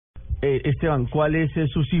Esteban, ¿cuál es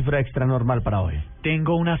su cifra extranormal para hoy?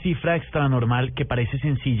 Tengo una cifra extranormal que parece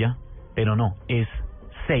sencilla, pero no, es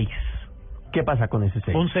 6. ¿Qué pasa con ese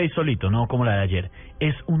 6? Un 6 solito, no como la de ayer.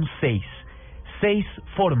 Es un 6. 6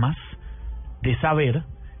 formas de saber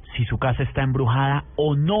si su casa está embrujada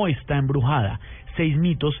o no está embrujada. 6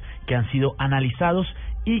 mitos que han sido analizados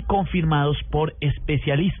y confirmados por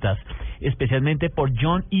especialistas, especialmente por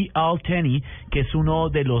John E. Tenney, que es uno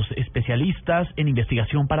de los especialistas en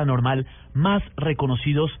investigación paranormal más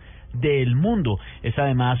reconocidos del mundo. Es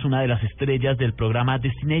además una de las estrellas del programa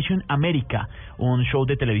Destination America, un show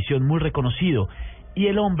de televisión muy reconocido. Y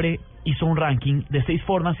el hombre hizo un ranking de 6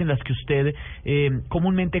 formas en las que usted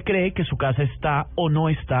comúnmente cree que su casa está o no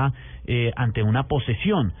está ante una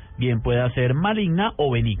posesión, bien pueda ser maligna o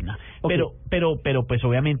benigna. Okay. Pero pues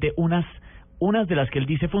obviamente unas de las que él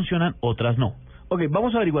dice funcionan, otras no. Ok,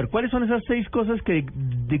 vamos a averiguar cuáles son esas 6 cosas que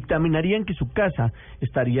dictaminarían que su casa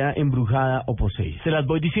estaría embrujada o poseída. Se las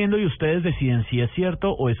voy diciendo y ustedes deciden si es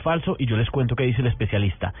cierto o es falso, y yo les cuento qué dice el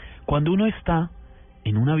especialista. Cuando uno está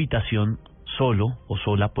en una habitación solo o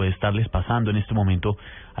sola, puede estarles pasando en este momento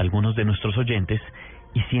a algunos de nuestros oyentes,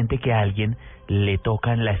 y siente que alguien le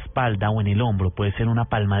toca en la espalda o en el hombro, puede ser una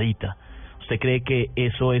palmadita. ¿Usted cree que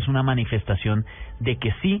eso es una manifestación de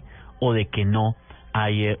que sí o de que no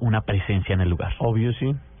hay una presencia en el lugar? Obvio,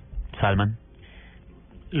 sí. Salman.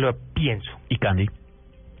 Lo pienso. ¿Y Candy?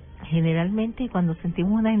 Generalmente cuando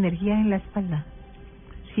sentimos una energía en la espalda,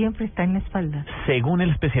 siempre está en la espalda. Según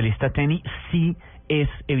el especialista Tenney, sí es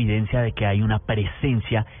evidencia de que hay una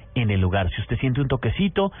presencia en el lugar. Si usted siente un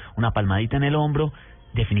toquecito, una palmadita en el hombro,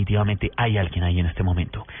 definitivamente hay alguien ahí en este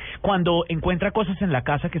momento. Cuando encuentra cosas en la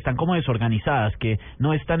casa que están como desorganizadas, que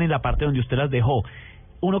no están en la parte donde usted las dejó,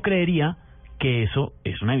 uno creería que eso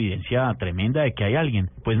es una evidencia tremenda de que hay alguien.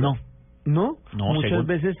 Pues no. ¿No? Muchas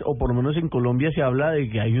veces, o por lo menos en Colombia, se habla de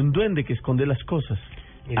que hay un duende que esconde las cosas.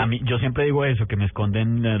 A mí, yo siempre digo eso, que me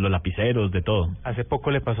esconden los lapiceros, de todo. Hace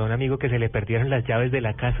poco le pasó a un amigo que se le perdieron las llaves de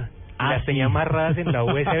la casa. Las tenía sí. amarradas en la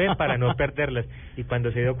USB para no perderlas. Y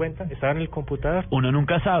cuando se dio cuenta, estaban en el computador. Uno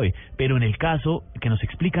nunca sabe, pero en el caso que nos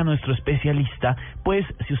explica nuestro especialista, pues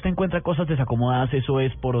si usted encuentra cosas desacomodadas, eso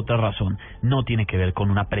es por otra razón. No tiene que ver con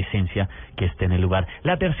una presencia que esté en el lugar.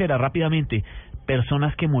 La tercera, rápidamente.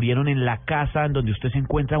 Personas que murieron en la casa en donde usted se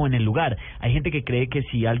encuentra o en el lugar. Hay gente que cree que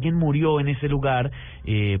si alguien murió en ese lugar,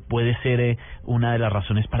 puede ser una de las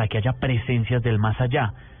razones para que haya presencias del más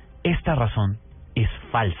allá. Esta razón es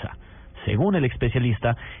falsa. Según el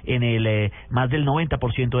especialista, en el más del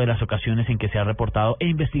 90% de las ocasiones en que se ha reportado e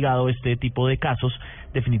investigado este tipo de casos,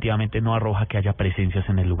 definitivamente no arroja que haya presencias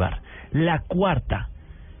en el lugar. La cuarta,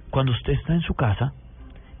 cuando usted está en su casa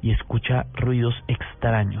y escucha ruidos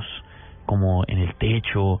extraños, como en el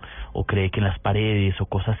techo, o cree que en las paredes, o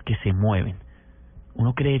cosas que se mueven,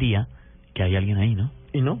 uno creería que hay alguien ahí, ¿no?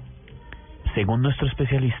 ¿Y no? Según nuestro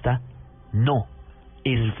especialista, no,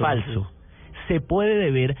 es falso. Se puede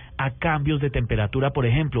deber a cambios de temperatura, por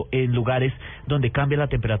ejemplo, en lugares donde cambia la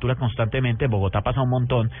temperatura constantemente. En Bogotá pasa un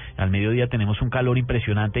montón, al mediodía tenemos un calor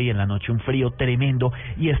impresionante y en la noche un frío tremendo,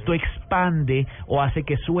 y esto expande o hace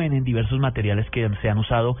que suenen diversos materiales que se han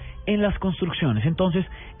usado en las construcciones. Entonces,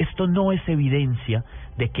 esto no es evidencia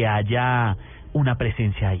de que haya una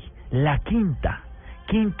presencia ahí. La quinta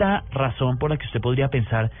razón por la que usted podría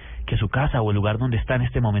pensar que su casa o el lugar donde está en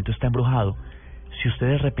este momento está embrujado: si usted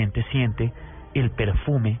de repente siente el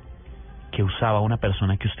perfume que usaba una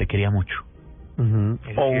persona que usted quería mucho.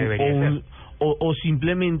 O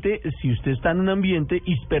simplemente, si usted está en un ambiente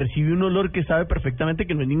y percibe un olor que sabe perfectamente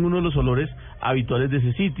que no es ninguno de los olores habituales de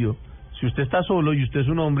ese sitio. Si usted está solo y usted es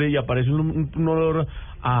un hombre y aparece un olor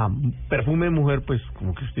a perfume de mujer, pues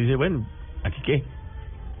como que usted dice, bueno, ¿aquí qué?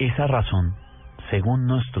 Esa razón, según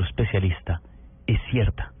nuestro especialista, es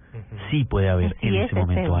cierta. Sí puede haber en ese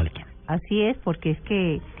momento alguien. Así es, porque es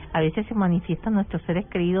que a veces se manifiestan nuestros seres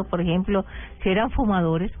queridos, por ejemplo, si eran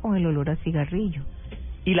fumadores, con el olor a cigarrillo.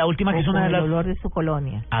 Y la última, que es una de las... el olor de su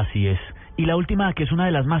colonia. Así es. Y la última, que es una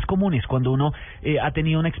de las más comunes, cuando uno ha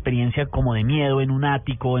tenido una experiencia como de miedo en un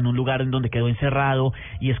ático, en un lugar en donde quedó encerrado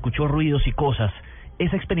y escuchó ruidos y cosas.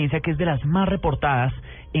 Esa experiencia, que es de las más reportadas,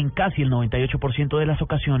 en casi el 98% de las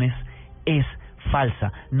ocasiones, es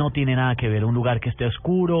falsa. No tiene nada que ver un lugar que esté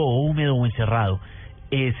oscuro o húmedo o encerrado.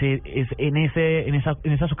 En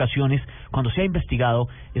esas ocasiones, cuando se ha investigado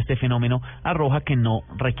este fenómeno, arroja que no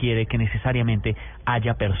requiere que necesariamente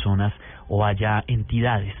haya personas o haya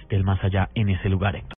entidades del más allá en ese lugar, Héctor.